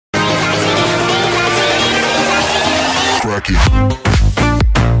Jackie.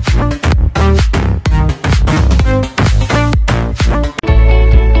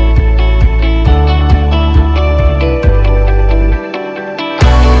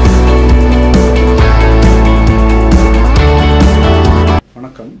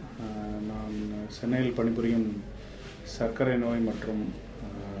 வணக்கம், நான் சென்னையில் பணிபுரியும் சர்க்கரை நோய் மற்றும்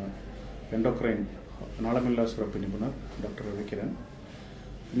எண்டோக்ரைன் நாளமில்லா சுரப்பி நிபுணர் டாக்டர் ரவிகிரன்.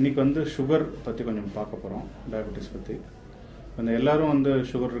 இன்றைக்கி சுகர் பற்றி கொஞ்சம் பார்க்க போகிறோம், டயபெட்டிஸ் பற்றி. எல்லோரும்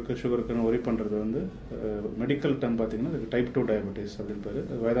சுகர் இருக்குன்னு ஒரி பண்ணுறது மெடிக்கல் டேர்ம் பார்த்திங்கன்னா அதுக்கு டைப் 2 டயபெட்டிஸ் அப்படின்னு பேர்.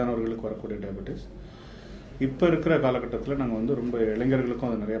 வயதானவர்களுக்கு வரக்கூடிய டயபெட்டிஸ். இப்போ இருக்கிற காலகட்டத்தில் நாங்கள் ரொம்ப இளைஞர்களுக்கும்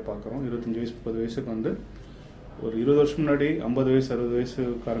அதை நிறையா பார்க்குறோம். 25 வயசு 30 வயசுக்கு ஒரு 20 வருஷம் முன்னாடி 50 வயசு 60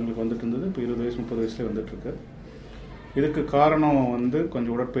 வயசுக்காரங்களுக்கு வந்துட்டு இருந்தது. இப்போ 20 வயசு 30 வயசுலேயே வந்துட்டுருக்கு. இதுக்கு காரணம்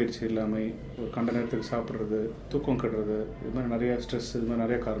கொஞ்சம் உடற்பயிற்சி இல்லாமல், ஒரு கண்ட நேரத்துக்கு சாப்பிட்றது, தூக்கம் கெடுறது, இது மாதிரி நிறையா ஸ்ட்ரெஸ், இது மாதிரி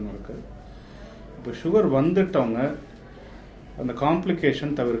நிறையா காரணம் இருக்குது. இப்போ சுகர் வந்துட்டவங்க அந்த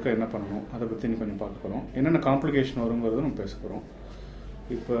காம்ப்ளிகேஷன் தவிர்க்க என்ன பண்ணணும், அதை பற்றி இன்னும் கொஞ்சம் பார்க்க போகிறோம். என்னென்ன காம்ப்ளிகேஷன் வருங்கிறத நம்ம பேச போகிறோம்.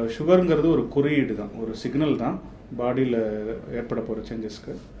 இப்போ சுகருங்கிறது ஒரு குறியீடு தான், ஒரு சிக்னல் தான் பாடியில் ஏற்பட போகிற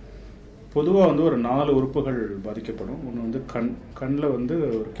சேஞ்சஸ்க்கு. பொதுவாக ஒரு 4 உறுப்புகள் பாதிக்கப்படும். ஒன்று கண்ணில்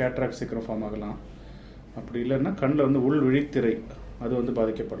ஒரு கேட்ராக்ட் சீக்கிரம் ஃபார்ம் ஆகலாம். அப்படி இல்லைன்னா கண்ணில் உள் விழித்திரை அது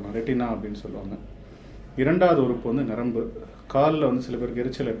பாதிக்கப்படலாம், ரெட்டினா அப்படின்னு சொல்லுவாங்க. இரண்டாவது உறுப்பு நரம்பு. காலில் சில பேருக்கு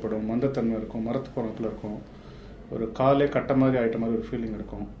எரிச்சல் ஏற்படும், மந்தத்தன்மை இருக்கும், மரத்து போனத்தில் இருக்கும், ஒரு காலே கட்ட மாதிரி ஆகிட்ட மாதிரி ஒரு ஃபீலிங்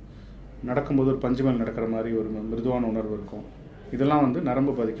இருக்கும், நடக்கும்போது ஒரு பஞ்சு மேல் நடக்கிற மாதிரி ஒரு மிருதுவான உணர்வு இருக்கும். இதெல்லாம்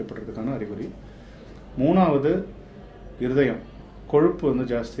நரம்பு பாதிக்கப்படுறதுக்கான அறிகுறி. மூணாவது இருதயம். கொழுப்பு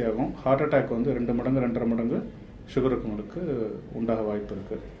ஜாஸ்தியாகும். ஹார்ட் அட்டாக் 2 மடங்கு 2.5 மடங்கு சுகர் இருக்கவங்களுக்கு உண்டாக வாய்ப்பு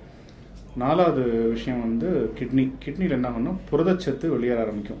இருக்குது. நாலாவது விஷயம் கிட்னியில் என்ன ஆகும்னா புரதச்சத்து வெளியேற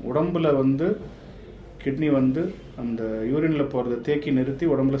ஆரம்பிக்கும். உடம்புல கிட்னி அந்த யூரினில் போகிறத தேக்கி நிறுத்தி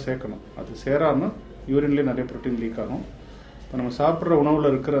உடம்புல சேர்க்கணும். அது சேராமல் யூரின்லேயே நிறைய ப்ரோட்டீன் லீக் ஆகும். இப்போ நம்ம சாப்பிட்ற உணவில்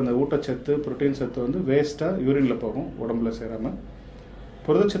இருக்கிற அந்த ஊட்டச்சத்து ப்ரோட்டீன் சத்து வேஸ்ட்டாக யூரினில் போகும், உடம்புல சேராமல்.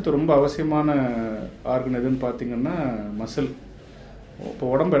 புரதச்சத்து ரொம்ப அவசியமான ஆர்கன் எதுன்னு பார்த்திங்கன்னா மசில். இப்போ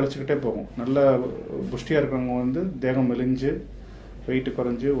உடம்பு இழைச்சிக்கிட்டே போகும். நல்லா புஷ்டியாக இருக்கிறவங்க தேகம் மெலிஞ்சு, வெயிட்டு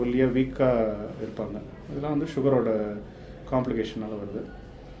குறைஞ்சி, ஒல்லியாக வீக்காக இருப்பாங்க. இதெல்லாம் சுகரோட காம்ப்ளிகேஷனால் வருது.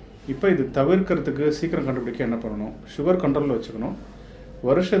 இப்போ இது தவிர்க்கிறதுக்கு சீக்கிரம் கண்டுபிடிக்க என்ன பண்ணணும்? சுகர் கண்ட்ரோலில் வச்சுக்கணும்.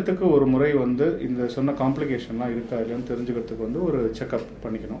 வருஷத்துக்கு ஒரு முறை இந்த சொன்ன காம்ப்ளிகேஷன்லாம் இருக்கா இல்லைன்னு தெரிஞ்சுக்கிறதுக்கு ஒரு செக்அப்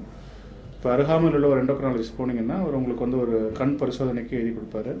பண்ணிக்கணும். இப்போ அருகாமையில் உள்ள ஒரு எண்டோக்ரினாலஜிஸ்ட் போனீங்கன்னா அவர் உங்களுக்கு ஒரு கண் பரிசோதனைக்கு எழுதி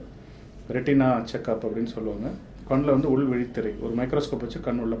கொடுப்பாரு. ரெட்டினா செக்அப் அப்படின்னு சொல்லுவாங்க. கண்ணில் உள் விழித்திரை, ஒரு மைக்ரோஸ்கோப் வச்சு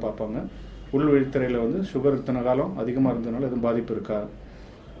கண் உள்ள பார்ப்பாங்க. உள் விழித்திரையில் சுகர் இத்தனை காலம் அதிகமாக இருந்ததுனால எதுவும் பாதிப்பு இருக்கா,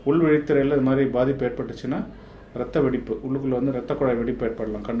 உள் விழித்திரையில் இது மாதிரி பாதிப்பு ஏற்பட்டுச்சுன்னா ரத்த வெடிப்பு, உள்ளுக்குள்ளே ரத்த குழாய் வெடிப்பு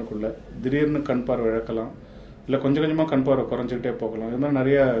ஏற்படலாம். கண்ணுக்குள்ளே திடீர்னு கண் பார்வை இழக்கலாம், இல்லை கொஞ்சம் கொஞ்சமாக கண் பார்வை குறைஞ்சிக்கிட்டே போகலாம். இது மாதிரி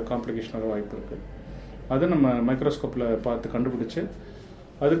நிறைய காம்ப்ளிகேஷன் வர வாய்ப்பு இருக்குது. அது நம்ம மைக்ரோஸ்கோப்பில் பார்த்து கண்டுபிடிச்சி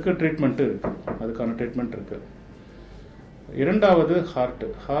அதுக்கு ட்ரீட்மெண்ட்டு இருக்குது, அதுக்கான ட்ரீட்மெண்ட் இருக்குது. இரண்டாவது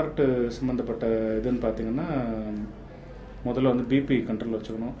ஹார்ட்டு சம்மந்தப்பட்ட இதுன்னு பார்த்திங்கன்னா முதல்ல பிபி கண்ட்ரோல்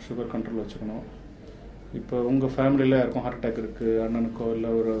வச்சுக்கணும், சுகர் கண்ட்ரோல் வச்சுக்கணும். இப்போ உங்கள் ஃபேமிலியில் யாருக்கும் ஹார்ட் அட்டாக் இருக்குது, அண்ணனுக்கோ இல்லை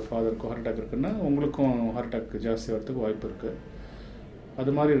ஒரு ஃபாதருக்கோ ஹார்ட் அட்டாக் இருக்குன்னா உங்களுக்கும் ஹார்ட் அட்டாக் ஜாஸ்தி வரதுக்கு வாய்ப்பு இருக்குது.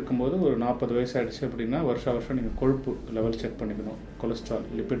 அது மாதிரி இருக்கும்போது ஒரு 40 வயசு ஆகிடுச்சு அப்படின்னா வருஷம் நீங்கள் கொழுப்பு லெவல் செக் பண்ணிக்கணும், கொலஸ்ட்ரால்,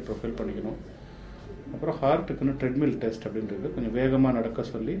 லிப்பிட் ப்ரொஃபைல் பண்ணிக்கணும். அப்புறம் ஹார்ட்டுக்குன்னு ட்ரெட்மில் டெஸ்ட் அப்படின்றது கொஞ்சம் வேகமாக நடக்க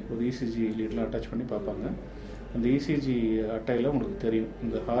சொல்லி ஒரு இசிஜி லீட்லாம் அட்டாச் பண்ணி பார்ப்பாங்க. அந்த இசிஜி அட்டையில் உங்களுக்கு தெரியும்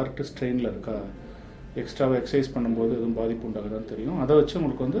இந்த ஹார்ட்டு ஸ்ட்ரெயினில் இருக்கா, எக்ஸ்ட்ராவாக எக்ஸசைஸ் பண்ணும்போது எதுவும் பாதிப்பு உண்டாகுதான்னு தெரியும். அதை வச்சு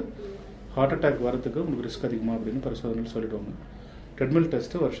உங்களுக்கு ஹார்ட் அட்டாக் வரத்துக்கு உங்களுக்கு ரிஸ்க் அதிகமாக அப்படின்னு பரிசோதனையில் சொல்லிவிடுவாங்க. ட்ரெட்மில்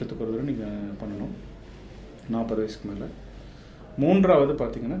டெஸ்ட்டு வருஷத்துக்கு ஒரு தடவை நீங்கள் பண்ணணும் 40 வயசுக்கு மேலே. மூன்றாவது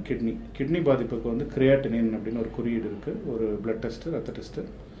பார்த்திங்கன்னா கிட்னி பாதிப்புக்கு கிரியாட்டினின் அப்படின்னு ஒரு குறியீடு இருக்குது, ஒரு பிளட் டெஸ்ட்டு, ரத்த டெஸ்ட்டு.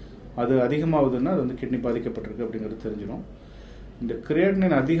 அது அதிகமாகுதுன்னா அது கிட்னி பாதிக்கப்பட்டிருக்கு அப்படிங்கிறது தெரிஞ்சிடும். இந்த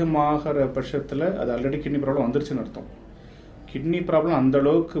கிரியாட்டினின் அதிகமாகிற பட்சத்தில் அது ஆல்ரெடி கிட்னி ப்ராப்ளம் வந்துருச்சுன்னு அர்த்தம். கிட்னி ப்ராப்ளம்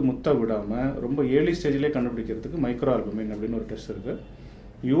அந்தளவுக்கு முத்த விடாமல் ரொம்ப ஏர்லி ஸ்டேஜ்லேயே கண்டுபிடிக்கிறதுக்கு மைக்ரோ ஆல்புமின் அப்படின்னு ஒரு டெஸ்ட் இருக்குது.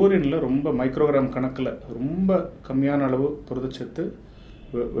 யூரினில் ரொம்ப மைக்ரோகிராம் கணக்கில் ரொம்ப கம்மியான அளவு புரதச்சத்து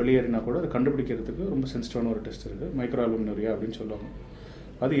வெளியேறினா கூட அதை கண்டுபிடிக்கிறதுக்கு ரொம்ப சென்சிட்டிவான ஒரு டெஸ்ட் இருக்குது, மைக்ரோ ஆல்புமினுரியா அப்படின்னு சொல்லுவாங்க.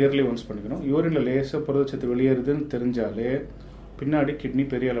 அது இயர்லி ஒன்ஸ் பண்ணிக்கணும். யூரினில் லேசாக புரதச்சத்து வெளியேறுதுன்னு தெரிஞ்சாலே பின்னாடி கிட்னி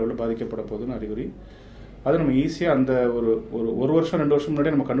பெரிய அளவில் பாதிக்கப்பட போகுதுன்னு அறிகுறி. அது நம்ம ஈஸியாக அந்த ஒரு வருஷம் 2 வருஷம்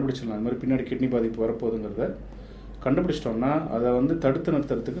முன்னாடியே நம்ம கண்டுபிடிச்சிடலாம். அது மாதிரி பின்னாடி கிட்னி பாதிப்பு வரப்போகுதுங்கிறத கண்டுபிடிச்சிட்டோம்னா அதை தடுத்து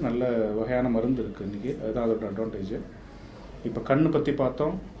நிறுத்துறதுக்கு நல்ல வகையான மருந்து இருக்குது இன்றைக்கி. அதுதான் அதோட அட்வான்டேஜ். இப்போ கண்ணு பற்றி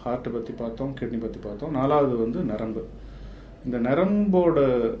பார்த்தோம், ஹார்ட்டு பற்றி பார்த்தோம், கிட்னி பற்றி பார்த்தோம். நாலாவது நரம்பு. இந்த நரம்போட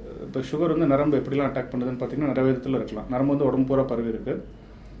இப்போ சுகர் நரம்பு எப்படிலாம் அட்டாக் பண்ணுதுன்னு பார்த்திங்கன்னா நிறைய விதத்தில் இருக்கலாம். நரம்பு உடம்பு பூரா பரவி இருக்குது.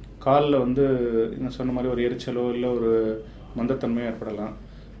 காலில் இன்னும் சொன்ன மாதிரி ஒரு எரிச்சலோ இல்லை ஒரு மந்தத்தன்மையோ ஏற்படலாம்.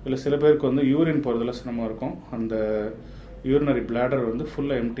 இல்லை சில பேருக்கு யூரின் போகிறதுல சிரமம் இருக்கும். அந்த யூரினரி பிளாடர் வந்து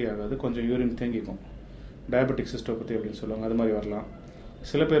ஃபுல்லாக எம்டி ஆகாது, கொஞ்சம் யூரின் தேங்கிக்கும். டயபெட்டிக் சிஸ்டோபதி அப்படின்னு சொல்லுவாங்க, அது மாதிரி வரலாம்.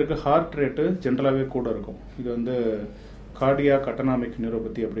 சில பேருக்கு ஹார்ட் ரேட்டு ஜென்ரலாகவே கூட இருக்கும். இது வந்து கார்டியாக் அட்டானமிக்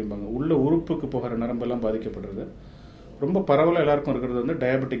நியூரோபதி அப்படிம்பாங்க. உள்ள உறுப்புக்கு போகிற நரம்பெல்லாம் பாதிக்கப்படுறது. ரொம்ப பரவலாக எல்லாருக்கும் இருக்கிறது வந்து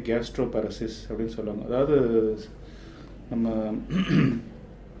டயபெட்டிக் கேஸ்ட்ரோபாரசிஸ் அப்படின்னு சொல்லுவாங்க. அதாவது நம்ம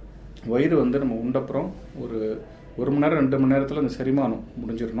வயிறு வந்து நம்ம உண்டப்புறம் ஒரு 1 மணி நேரம் 2 மணி நேரத்தில் அந்த செரிமானம்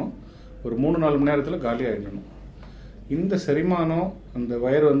முடிஞ்சிடணும். ஒரு 3-4 மணி நேரத்தில் காலி ஆகிடணும். இந்த செரிமானம் அந்த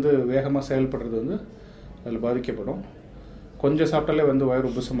வயிறு வந்து வேகமாக செயல்படுறது வந்து அதில் பாதிக்கப்படும். கொஞ்சம் சாப்பிட்டாலே வந்து வயிறு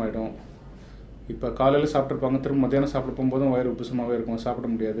உப்புசமாயிடும். இப்போ காலையில் சாப்பிட்ருப்பாங்க, திரும்ப மத்தியானம் சாப்பிட போகும்போதும் வயிறு உப்புசமாகவே இருக்கும், சாப்பிட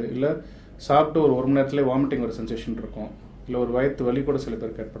முடியாது. இல்லை சாப்பிட்டு ஒரு 1 மணி நேரத்துலேயே வாமிட்டிங் ஒரு சென்சேஷன் இருக்கும். இல்லை ஒரு வயிற்று வலி கூட சில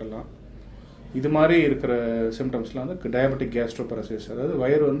பேருக்கு ஏற்படலாம். இது மாதிரி இருக்கிற சிம்டம்ஸ்லாம் வந்து டயபெட்டிக் கேஸ்ட்ரோபாரசிஸ். அதாவது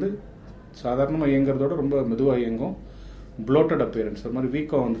வயிறு வந்து சாதாரணமாக இயங்குறதோட ரொம்ப மெதுவாக இயங்கும். ப்ளோட்டட் அப்பியரன்ஸ், ஒரு மாதிரி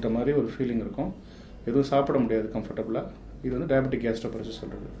வீக்கம் வந்துட்ட மாதிரி ஒரு ஃபீலிங் இருக்கும். எதுவும் சாப்பிட முடியாது கம்ஃபர்டபுளாக. இது வந்து டயபெட்டிக் கேஸ்ட்ரோபாரசிஸ்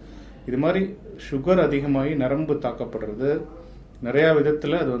சொல்கிறது. இது மாதிரி சுகர் அதிகமாகி நரம்பு தாக்கப்படுறது நிறையா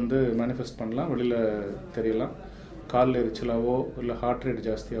விதத்தில் அது வந்து மேனிஃபெஸ்ட் பண்ணலாம், வெளியில் தெரியலாம். காலில் எரிச்சலாவோ, இல்லை ஹார்ட் ரேட்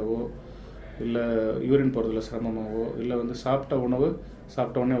ஜாஸ்தியாகவோ, இல்லை யூரின் போகிறதுல சிரமமாகவோ, இல்லை வந்து சாப்பிட்ட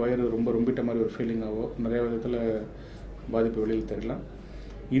உடனே வயிறு ரொம்ப ரொம்பிட்ட மாதிரி ஒரு ஃபீலிங்காகவோ நிறையா விதத்தில் பாதிப்பு வெளியில் தெரியலாம்.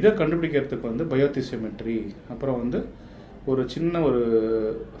 இதை கண்டுபிடிக்கிறதுக்கு வந்து பயோதிசியோமெட்ரி, அப்புறம் வந்து ஒரு சின்ன ஒரு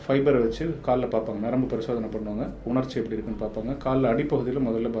ஃபைபரை வச்சு காலில் பார்ப்பாங்க, நரம்பு பரிசோதனை பண்ணுவாங்க, உணர்ச்சி எப்படி இருக்குன்னு பார்ப்பாங்க. காலில் அடிப்பகுதியில்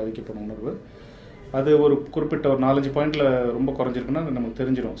முதல்ல பாதிக்கப்படும் உணர்வு அது ஒரு குறிப்பிட்ட ஒரு 4-5 பாயிண்டில் ரொம்ப குறைஞ்சிருக்குன்னா நமக்கு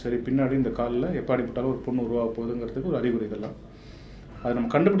தெரிஞ்சிடும். சரி, பின்னாடி இந்த காலில் எப்போ அடிப்பட்டாலும் ஒரு புண்ணு உருவாக போகுதுங்கிறதுக்கு ஒரு அறிகுறி இதெல்லாம். அதை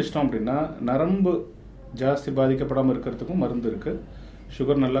நம்ம கண்டுபிடிச்சிட்டோம் அப்படின்னா நரம்பு ஜாஸ்தி பாதிக்கப்படாமல் இருக்கிறதுக்கும் மருந்து இருக்குது.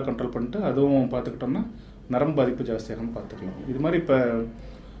 சுகர் நல்லா கண்ட்ரோல் பண்ணிட்டு அதுவும் பார்த்துக்கிட்டோம்னா நரம்பு பாதிப்பு ஜாஸ்தியாகாமல் பார்த்துக்கலாம். இது மாதிரி இப்போ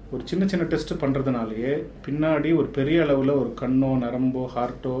ஒரு சின்ன சின்ன டெஸ்ட்டு பண்ணுறதுனாலேயே பின்னாடி ஒரு பெரிய அளவில் ஒரு கண்ணோ நரம்போ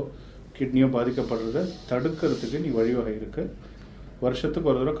ஹார்ட்டோ கிட்னியோ பாதிக்கப்படுறதை தடுக்கிறதுக்கு வழிவகை இருக்குது. வருஷத்துக்கு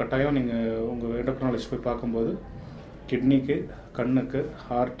ஒரு தடவை கட்டாயம் நீங்கள் உங்கள் எண்டோக்ரினாலஜிஸ்ட் போய் பார்க்கும்போது கிட்னிக்கு, கண்ணுக்கு,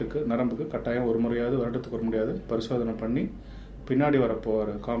 ஹார்ட்டுக்கு, நரம்புக்கு கட்டாயம் ஒரு முறையாவது, வருடத்துக்கு ஒரு முறையாவது பரிசோதனை பண்ணி பின்னாடி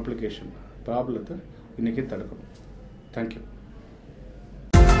வரப்போகிற காம்ப்ளிகேஷன் ப்ராப்ளத்தை இன்றைக்கி தடுக்கணும். தேங்க்யூ.